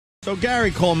So Gary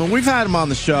Coleman, we've had him on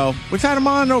the show. We've had him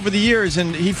on over the years,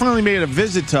 and he finally made a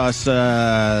visit to us,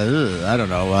 I don't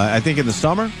know, I think in the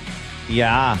summer.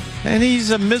 Yeah. And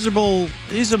he's a miserable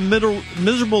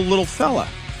little fella.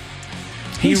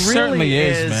 He certainly really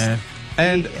is, man.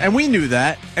 And we knew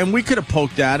that, and we could have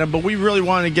poked at him, but we really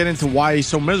wanted to get into why he's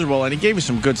so miserable, and he gave us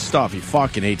some good stuff. He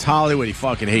fucking hates Hollywood. He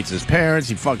fucking hates his parents.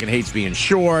 He fucking hates being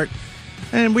short.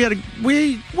 And we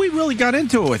really got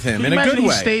into it with him in a good way.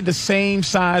 He stayed the same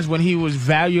size when he was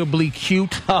valuably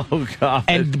cute. Oh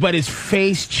God! But his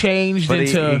face changed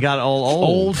into he got all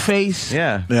old face.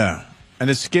 Yeah, yeah. And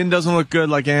his skin doesn't look good,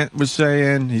 like Ant was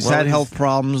saying. He's had health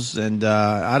problems, and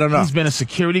I don't know. He's been a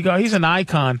security guard. He's an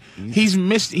icon. He's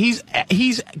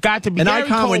got to be an Gary icon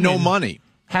Coleman with no money.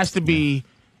 Has to be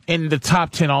in the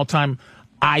top 10 all-time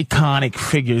iconic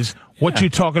figures. What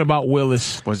you talking about,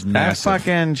 Willis? Was massive. That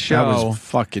fucking show. That was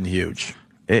fucking huge.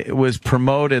 It was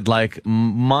promoted like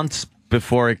months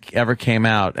before it ever came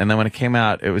out, and then when it came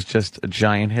out, it was just a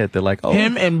giant hit. They're like, oh,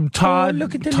 him and Todd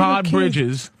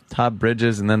Bridges. Todd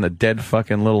Bridges, and then the dead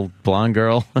fucking little blonde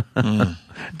girl,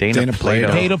 Dana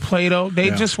Plato. They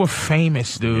just were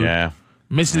famous, dude. Yeah.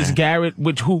 Mrs. Garrett,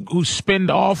 who spinned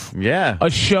off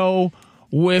a show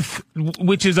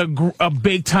which is a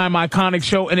big time iconic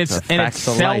show in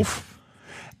itself.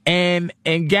 And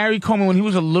Gary Coleman, when he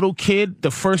was a little kid,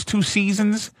 the first 2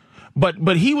 seasons, but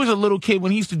he was a little kid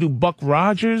when he used to do Buck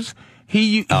Rogers.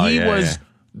 He was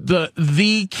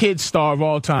the kid star of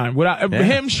all time. Without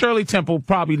him, Shirley Temple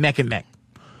probably neck and neck.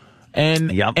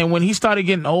 And when he started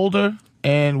getting older,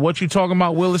 and what you talking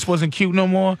about, Willis wasn't cute no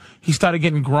more. He started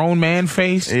getting grown man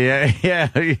face. Yeah.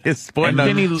 He's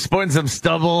sporting some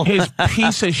stubble. His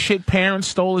piece of shit parents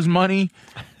stole his money,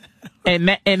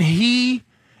 and he.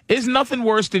 It's nothing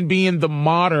worse than being the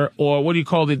martyr, or what do you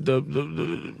call it,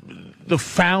 the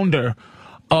founder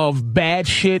of bad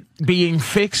shit being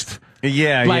fixed.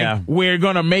 Yeah, we're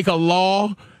going to make a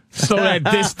law so that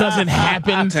this doesn't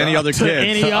happen to any other kid,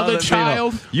 any other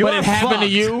child, but it happened to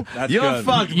you. You're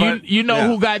fucked. You know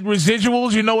who got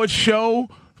residuals? You know what show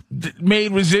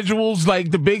made residuals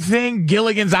like the big thing?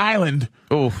 Gilligan's Island.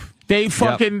 Oof. They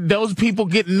fucking, those people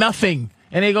get nothing.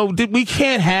 And they go, we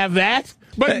can't have that.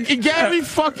 But Gary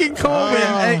fucking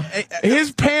Coleman,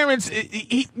 his parents,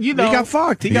 he got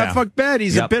fucked. He got fucked bad.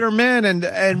 He's a bitter man,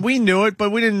 and we knew it,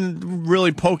 but we didn't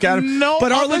really poke at him. No,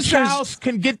 but our other listeners house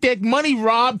can get their money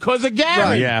robbed because of Gary.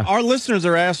 Right. Yeah. Our listeners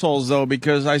are assholes, though,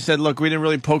 because I said, look, we didn't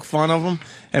really poke fun of him.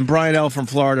 And Brian L. from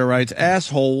Florida writes,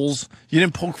 assholes, you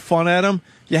didn't poke fun at him.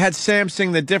 You had Sam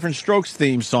sing the Different Strokes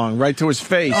theme song right to his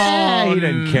face. Oh, he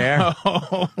didn't care.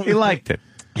 He liked it.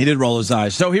 He did roll his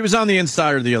eyes. So he was on the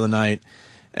Insider the other night.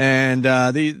 And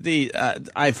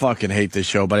I fucking hate this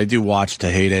show, but I do watch to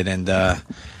hate it. And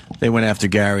they went after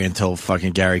Gary until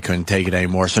fucking Gary couldn't take it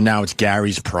anymore. So now it's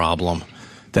Gary's problem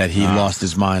that he lost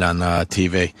his mind on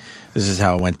TV. This is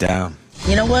how it went down.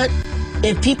 You know what?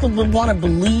 If people would want to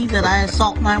believe that I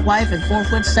assault my wife at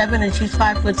 4'7" and she's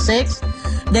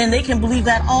 5'6", then they can believe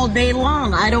that all day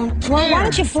long. I don't care. Well, why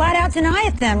don't you flat out deny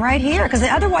it then, right here? Because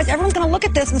otherwise, everyone's going to look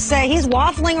at this and say he's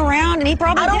waffling around, and he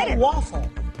probably did it. I don't waffle.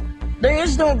 There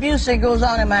is no abuse that goes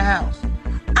on in my house.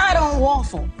 I don't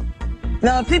waffle.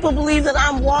 Now, if people believe that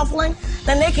I'm waffling,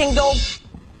 then they can go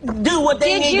do what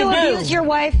they need to do. Did you abuse your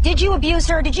wife? Did you abuse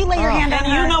her? Did you lay your hand on her?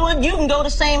 And you know what? You can go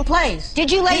the same place.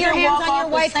 Did you lay your hands on your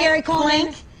wife, Gary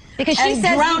Coleman? Because she says you did.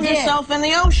 And drown yourself in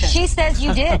the ocean. She says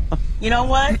you did. You know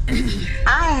what?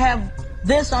 I have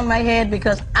this on my head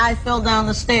because I fell down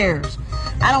the stairs.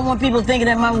 I don't want people thinking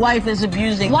that my wife is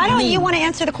abusing me. Why don't you want to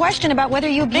answer the question about whether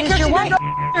you abused your wife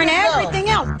and everything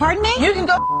else? Pardon me? You can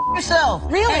go yourself.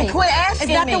 Really? And quit asking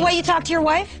me. Is that the way you talk to your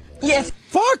wife? Yes.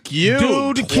 Fuck you.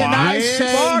 Dude, can I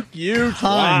say? Fuck you,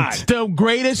 cunt. The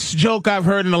greatest joke I've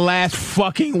heard in the last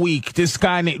fucking week. This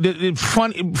guy,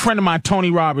 friend of mine,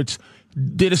 Tony Roberts,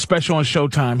 did a special on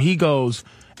Showtime. He goes,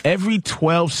 every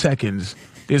 12 seconds,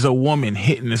 there's a woman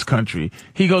hit in this country.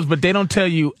 He goes, but they don't tell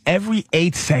you every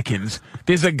 8 seconds,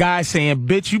 there's a guy saying,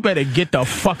 bitch, you better get the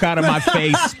fuck out of my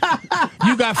face.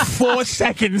 You got 4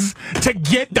 seconds to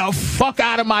get the fuck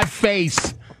out of my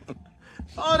face.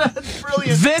 Oh, that's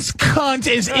brilliant. This cunt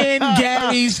is in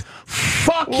Gary's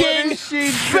fucking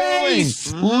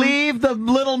face. Leave the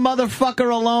little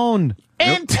motherfucker alone.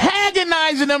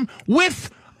 Antagonizing him with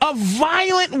a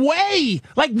violent way.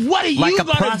 Like, what are you going to do?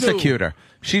 Like a prosecutor.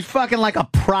 She's fucking like a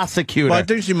prosecutor. Well, I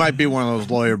think she might be one of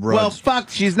those lawyer bros. Well, fuck,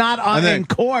 she's not in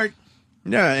court.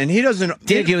 Yeah, and he doesn't...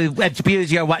 Did you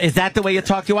abuse your wife? Is that the way you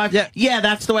talk to your wife? Yeah,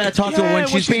 that's the way I talk to her when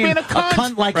she's being a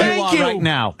cunt like you are right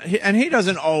now. And he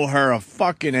doesn't owe her a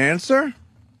fucking answer.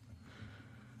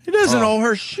 He doesn't owe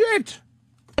her shit.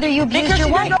 Whether you abused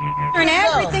your wife and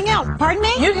everything else. No, pardon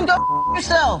me? You can go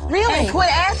yourself. Really? And quit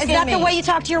asking me. Is that the way you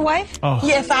talk to your wife? Oh.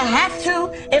 Yeah, if I have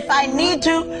to, if I need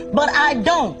to, but I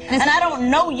don't. And I don't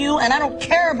know you, and I don't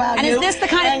care about and you. And is this the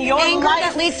kind of anger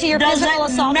that leads to your physical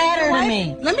assault? Matter to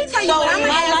me. Let me tell you so what I'm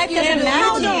my life doesn't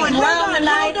matter to you.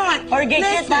 Hold on. Or get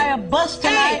hit by a bus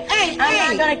tonight.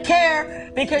 I'm not gonna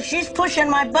care because she's pushing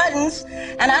my buttons,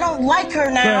 and I don't like her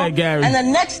now. Go ahead, Gary. And the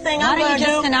next thing I'm gonna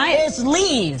do is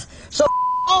leave. So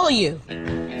all of you.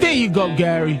 There you go,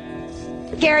 Gary.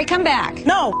 Gary, come back.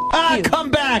 No.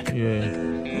 Come back.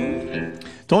 Yeah.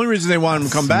 The only reason they want him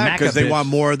to come back because they want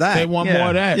more of that. They want more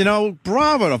of that. You know,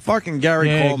 bravo to fucking Gary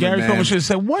Coleman. Gary Coleman should have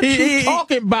said, "What you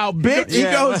talking about, bitch?" He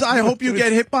goes, "I hope you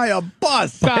get hit by a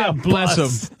bus." God bless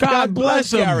him. God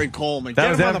bless him. Gary Coleman. That Get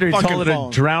was him on after the he told her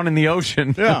phone. to drown in the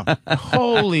ocean. Yeah.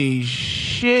 Holy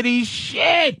shitty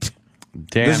shit.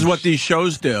 Damn. This is what these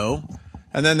shows do.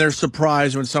 And then they're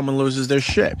surprised when someone loses their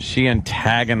shit. She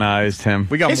antagonized him.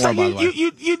 We got It's more, like by the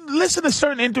way. you listen to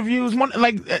certain interviews,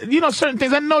 certain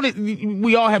things. I know that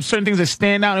we all have certain things that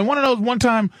stand out. And one of those one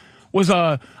time was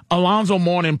Alonzo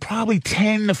Mourning, probably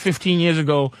 10 to 15 years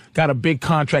ago, got a big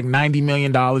contract, $90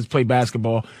 million, play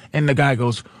basketball. And the guy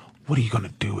goes, "What are you going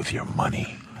to do with your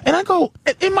money?" And I go,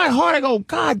 in my heart, I go,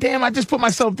 God damn, I just put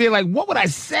myself there. Like, what would I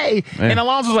say? Yeah. And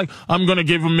Alonso's like, "I'm going to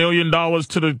give $1 million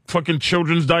to the fucking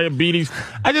children's diabetes."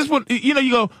 I just would, you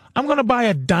go, "I'm going to buy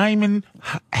a diamond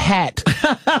hat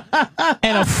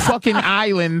and a fucking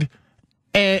island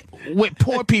and with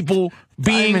poor people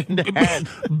building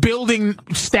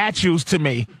statues to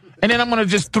me. And then I'm going to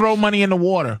just throw money in the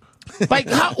water." Like,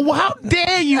 how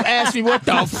dare you ask me what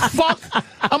the fuck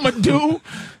I'm going to do?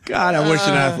 God, I wish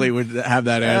an athlete would have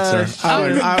that answer.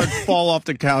 I would fall off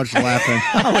the couch laughing.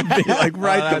 I would be like,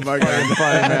 the fuck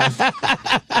funny, man.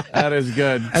 That is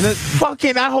good. And then,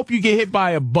 fucking, I hope you get hit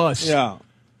by a bus. Yeah.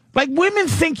 Like, women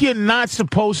think you're not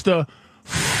supposed to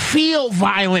feel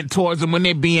violent towards them when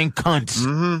they're being cunts.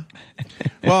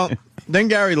 Mm-hmm. Well, then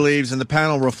Gary leaves, and the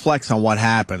panel reflects on what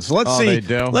happened. So let's see. They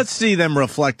do? Let's see them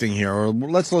reflecting here, or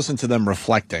let's listen to them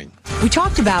reflecting. We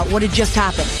talked about what had just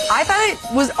happened. I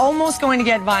thought it was almost going to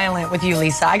get violent with you,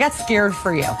 Lisa. I got scared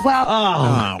for you. Well,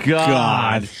 Oh,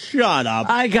 God. Shut up.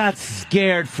 I got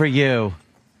scared for you.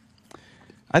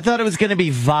 I thought it was going to be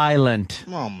violent.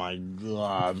 Oh, my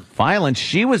God. Violent?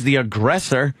 She was the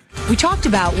aggressor. We talked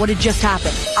about what had just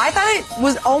happened. I thought it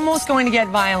was almost going to get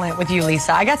violent with you,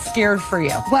 Lisa. I got scared for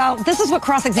you. well, this is what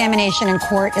cross-examination in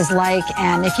court is like,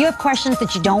 and if you have questions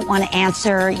that you don't want to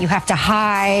answer, you have to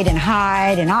hide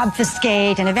and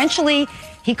obfuscate, and eventually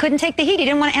he couldn't take the heat. He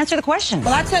didn't want to answer the question.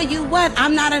 Well, I tell you what,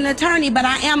 I'm not an attorney, but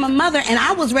I am a mother, and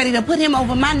I was ready to put him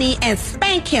over my knee and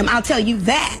spank him. I'll tell you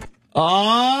that.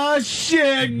 Oh,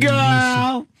 shit,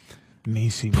 girl.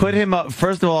 Niecy. Put him up.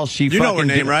 First of all, she You know her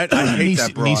name, right? I hate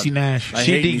that broad. Niecy Nash. I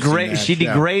She hate Niecy Nash, she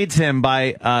degrades him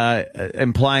by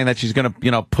implying that she's going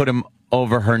to, put him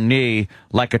over her knee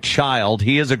like a child.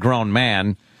 He is a grown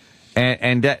man.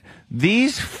 And that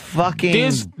these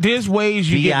fucking there's ways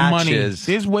you get money. biatches.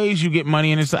 There's ways you get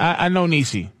money, and it's I know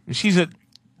Niecy. She's a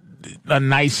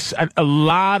nice. A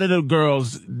lot of the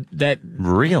girls that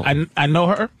Really? I know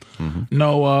her.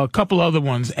 Know a couple other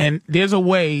ones, and there's a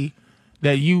way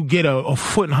that you get a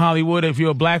foot in Hollywood if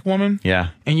you're a black woman. Yeah.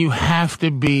 And you have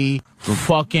to be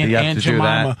fucking You have Aunt to do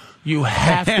Jemima. that. You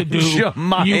have to do.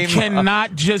 Jemima. You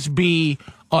cannot just be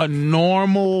a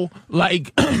normal,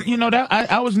 like, that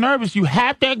I was nervous. You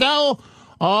have to go,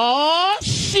 "Oh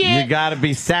shit." You got to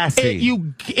be sassy.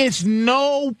 It's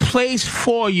no place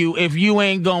for you if you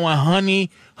ain't going,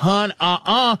 "Honey,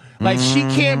 Like, she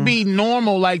can't be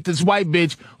normal like this white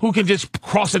bitch who can just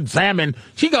cross-examine.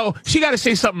 She got to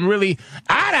say something really,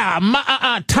 time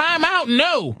out,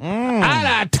 no.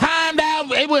 Timed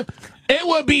out, it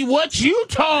would be what you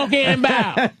talking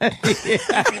about.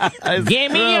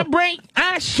 Give me a break,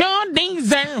 I sure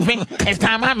deserve it. It's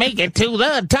time I make it to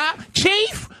the top.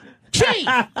 Chief,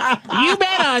 you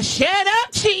better shut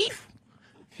up, Chief.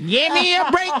 Give me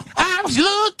a break, I'm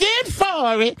looking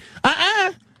for it.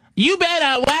 You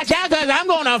better watch out, because I'm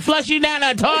going to flush you down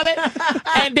the toilet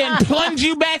and then plunge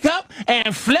you back up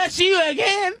and flush you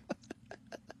again.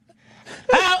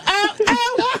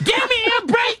 Ow, give me a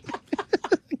break.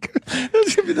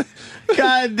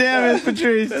 God damn it,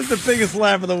 Patrice. That's the biggest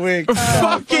laugh of the week.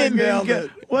 Fucking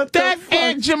what that the fuck?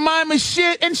 Aunt Jemima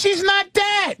shit, and she's not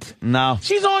that. No.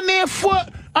 She's on there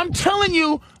I'm telling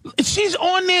you, she's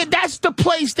on there. That's the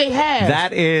place they have.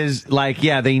 That is like,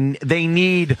 yeah, they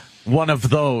need one of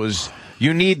those.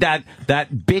 You need that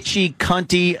bitchy,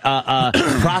 cunty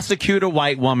prosecutor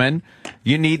white woman.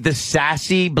 You need the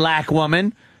sassy black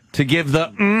woman. to give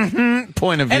the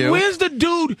point of view. And where's the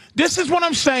dude? This is what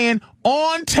I'm saying.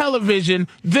 On television,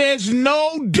 there's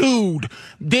no dude.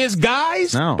 There's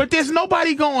guys, but there's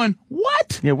nobody going,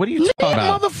 what? Yeah, what are you talking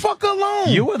about? Leave motherfucker alone.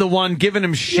 You were the one giving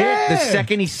him shit the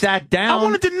second he sat down. I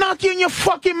wanted to knock you in your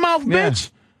fucking mouth, bitch.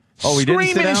 Oh, he didn't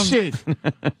sit Screaming down? and shit.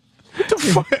 What the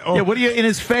fuck? Yeah, what are you in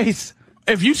his face?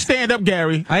 If you stand up,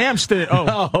 Gary, I am still.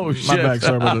 Oh shit! My bad,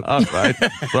 sorry about All right,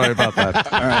 sorry about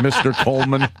that. All right, Mr.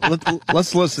 Coleman.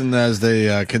 Let's listen as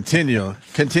they continue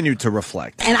to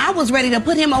reflect. And I was ready to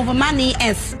put him over my knee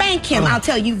and spank him. I'll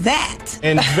tell you that.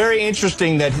 And very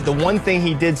interesting that the one thing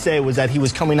he did say was that he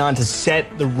was coming on to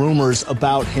set the rumors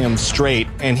about him straight,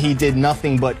 and he did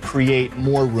nothing but create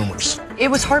more rumors. It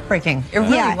was heartbreaking. It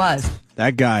really was.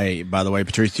 That guy, by the way,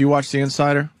 Patrice, do you watch The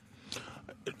Insider?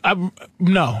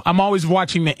 No, I'm always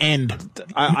watching the end.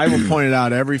 I will point it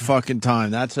out every fucking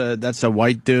time. That's a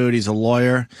white dude. He's a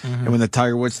lawyer. And when the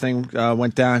Tiger Woods thing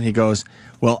went down, he goes,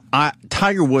 well,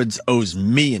 Tiger Woods owes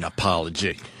me an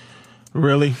apology.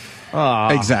 Really?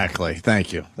 Exactly.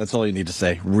 Thank you. That's all you need to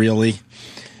say. Really?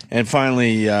 And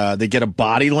finally, they get a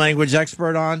body language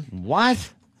expert on. What?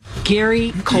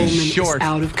 Gary Coleman is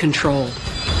out of control.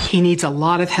 He needs a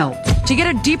lot of help. To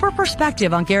get a deeper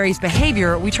perspective on Gary's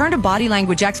behavior, we turn to body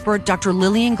language expert Dr.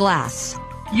 Lillian Glass.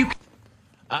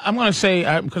 I'm going to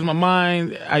say, because my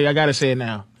mind, I got to say it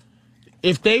now.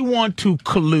 If they want to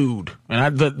collude,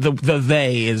 and the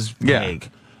they is vague.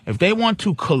 If they want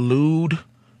to collude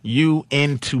you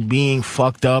into being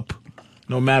fucked up,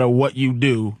 no matter what you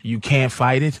do, you can't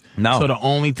fight it. No. So the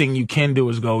only thing you can do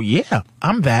is go, yeah,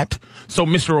 I'm that. So,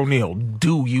 Mr. O'Neill,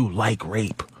 do you like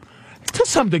rape? To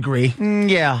some degree.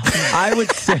 Yeah, I would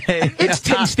say. It's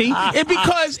tasty.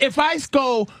 Because if I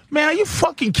go, man, are you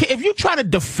fucking kidding? If you try to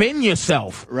defend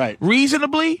yourself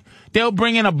reasonably, they'll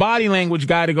bring in a body language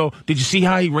guy to go, did you see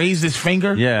how he raised his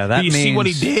finger? Yeah, that means. Did you see what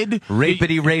he did?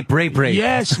 Rapity, rape.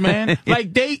 Yes, man.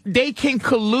 Like, they can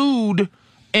collude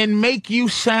and make you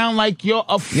sound like you're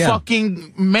a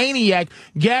fucking maniac.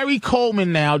 Gary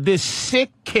Coleman now, this sick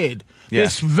kid,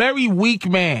 this very weak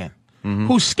man,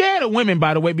 who's scared of women,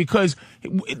 by the way, because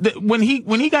when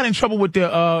he got in trouble with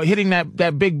the hitting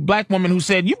that big black woman who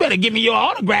said, you better give me your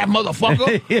autograph,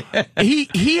 motherfucker.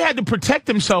 He had to protect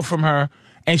himself from her,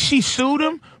 and she sued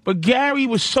him. But Gary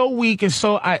was so weak, and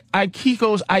so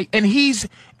and he's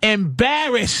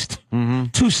embarrassed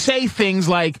to say things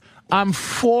like, I'm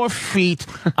 4 feet,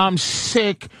 I'm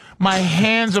sick, my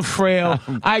hands are frail,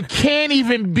 I can't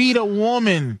even beat a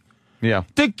woman. Yeah.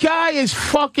 The guy is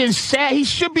fucking sad. He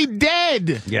should be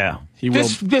dead. Yeah.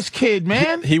 This kid,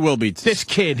 man. He will be. This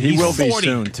kid. He will 40. be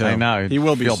soon, too. I know. He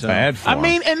will be feel soon. bad for him. I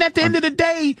mean, and at the end of the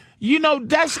day, you know,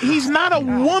 he's not a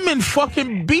woman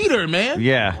fucking beater, man.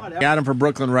 Yeah. Adam from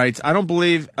Brooklyn writes, I don't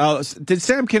believe, did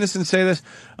Sam Kinison say this?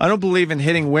 I don't believe in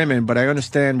hitting women, but I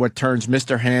understand what turns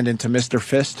Mr. Hand into Mr.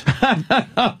 Fist.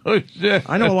 Oh, shit.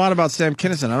 I know a lot about Sam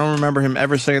Kinison. I don't remember him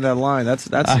ever saying that line. That's a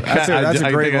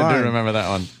great line. I do remember that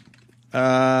one.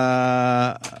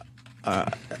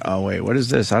 Oh, wait, what is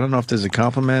this? I don't know if there's a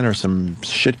compliment or some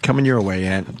shit coming your way,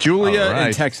 Aunt. Julia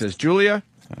in Texas. Julia?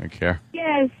 I don't care.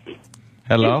 Yes.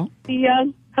 Hello?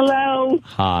 Hello.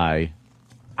 Hi.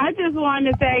 I just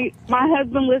wanted to say my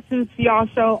husband listens to y'all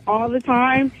show all the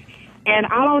time, and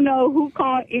I don't know who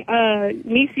called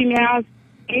Niecy Now's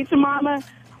Ancient Mama,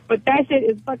 but that shit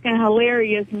is fucking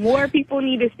hilarious. More people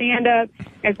need to stand up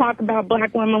and talk about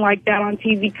black women like that on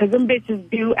TV, because them bitches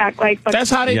do act like fucking... That's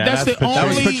how they... that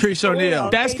was Patrice O'Neill.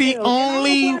 That's the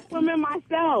only... I'm a black woman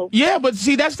myself. Yeah, but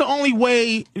see, that's the only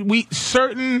way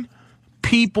certain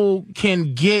people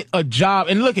can get a job.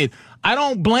 And look, I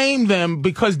don't blame them,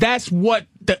 because that's what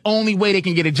the only way they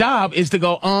can get a job is to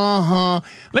go,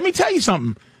 Let me tell you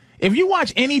something. If you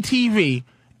watch any TV...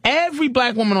 Every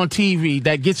black woman on TV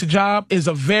that gets a job is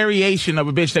a variation of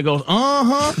a bitch that goes,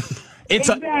 It's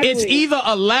it's either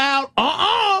a loud,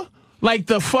 like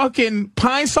the fucking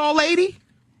Pine Sol lady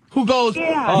who goes,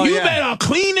 better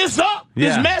clean this up,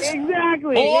 this mess.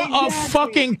 Exactly. Or a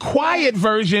fucking quiet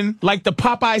version like the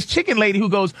Popeyes chicken lady who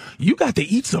goes, you got to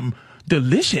eat some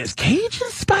delicious Cajun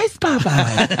spice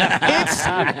Popeyes.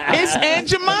 it's Aunt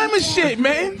Jemima shit,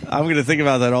 man. I'm going to think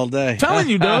about that all day. Telling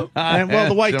you, dude. And, well,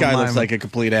 the white guy looks like a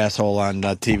complete asshole on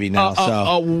TV now.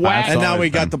 And now we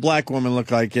got the black woman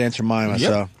look like Aunt Jemima. Yep.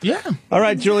 So yeah. All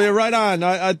right, Julia, right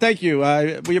on. Thank you.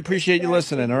 We appreciate you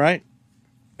listening. All right.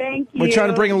 Thank you. We're trying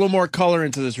to bring a little more color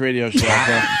into this radio show.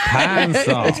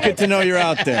 It's good to know you're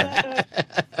out there.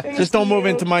 Just don't move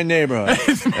into my neighborhood.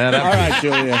 All right,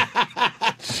 Julia.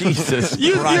 Jesus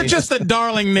You're just a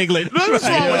darling, Niglet. What's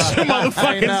wrong with you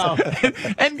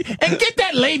motherfuckers? and get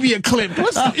that labia clipped. You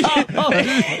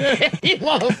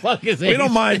motherfuckers. We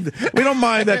don't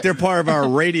mind that they're part of our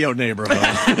radio neighborhood.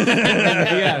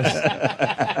 Yes.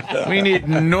 We need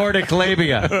Nordic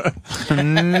labia.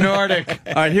 Nordic.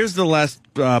 All right, here's the last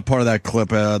part of that clip.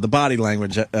 The body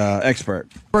language expert.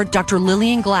 Dr.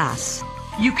 Lillian Glass.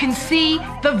 You can see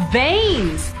the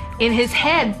veins in his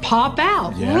head pop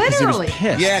out. Yeah, 'cause he was Literally.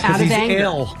 pissed. Yeah, Out because of he's anger.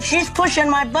 ill. She's pushing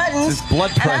my buttons. It's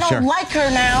blood And I pressure. don't like her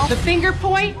now. The finger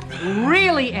point,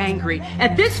 really angry.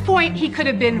 At this point, he could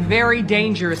have been very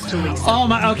dangerous to Lisa. Oh,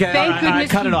 my, okay. Thank all right,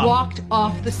 goodness cut he it off. walked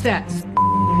off the sets.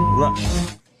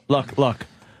 Look.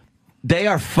 They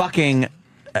are fucking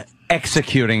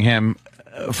executing him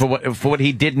for what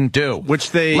he didn't do.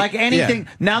 Which they... Like anything... Yeah.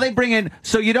 Now they bring in...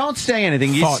 So you don't say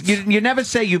anything. You never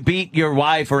say you beat your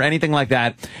wife or anything like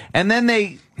that. And then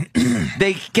they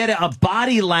get a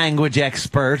body language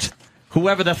expert,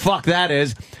 whoever the fuck that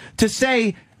is, to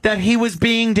say that he was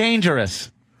being dangerous.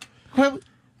 What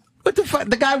the fuck?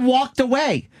 The guy walked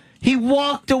away. He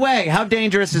walked away. How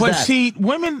dangerous is that? But see,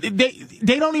 women,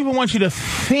 they don't even want you to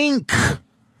think.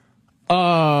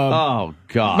 Oh,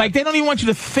 God. Like, they don't even want you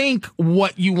to think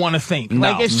what you want to think. No.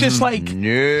 Like, it's just like...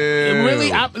 No.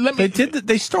 Really?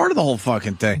 They started the whole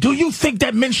fucking thing. Do you think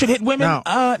that men should hit women?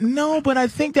 No. No, but I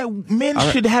think that men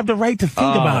should have the right to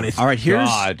think about it. All right,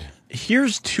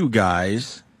 here's two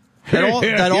guys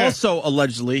that also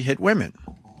allegedly hit women.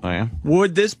 Oh, yeah?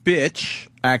 Would this bitch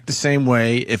act the same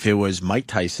way if it was Mike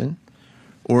Tyson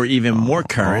or even more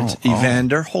current,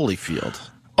 Evander Holyfield?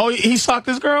 Oh, he socked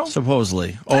this girl?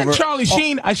 Supposedly. And Charlie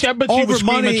Sheen. I bet she was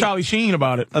screaming at Charlie Sheen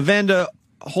about it. Evander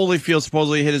Holyfield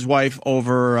supposedly hit his wife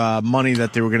over money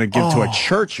that they were going to give to a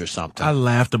church or something. I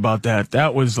laughed about that.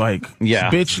 That was like,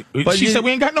 bitch. But she said we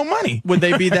ain't got no money. Would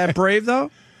they be that brave, though?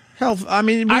 Hell, I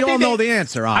mean, we all know the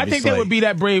answer, obviously. I think they would be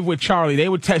that brave with Charlie. They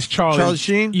would test Charlie. Charlie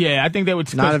Sheen? Yeah, I think they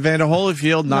would. Not Evander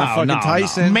Holyfield, not fucking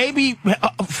Tyson. No. Maybe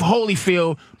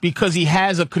Holyfield because he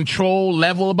has a control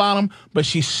level about him, but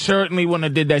she certainly wouldn't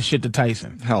have did that shit to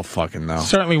Tyson. Hell fucking no.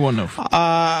 Certainly wouldn't have.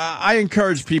 I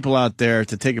encourage people out there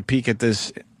to take a peek at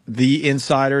this. The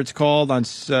Insider, it's called, on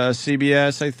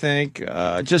CBS, I think,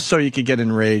 just so you could get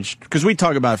enraged. Because we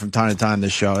talk about it from time to time,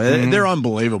 this show. They're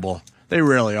unbelievable. They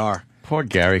really are. Poor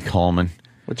Gary Coleman.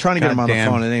 We're trying to get him on the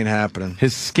phone. It ain't happening.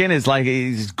 His skin is like,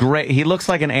 he's gray. He looks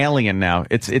like an alien now.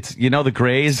 It's you know the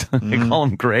grays? They call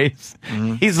him grays.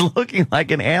 He's looking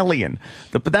like an alien.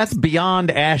 But that's beyond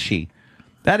ashy.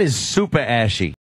 That is super ashy.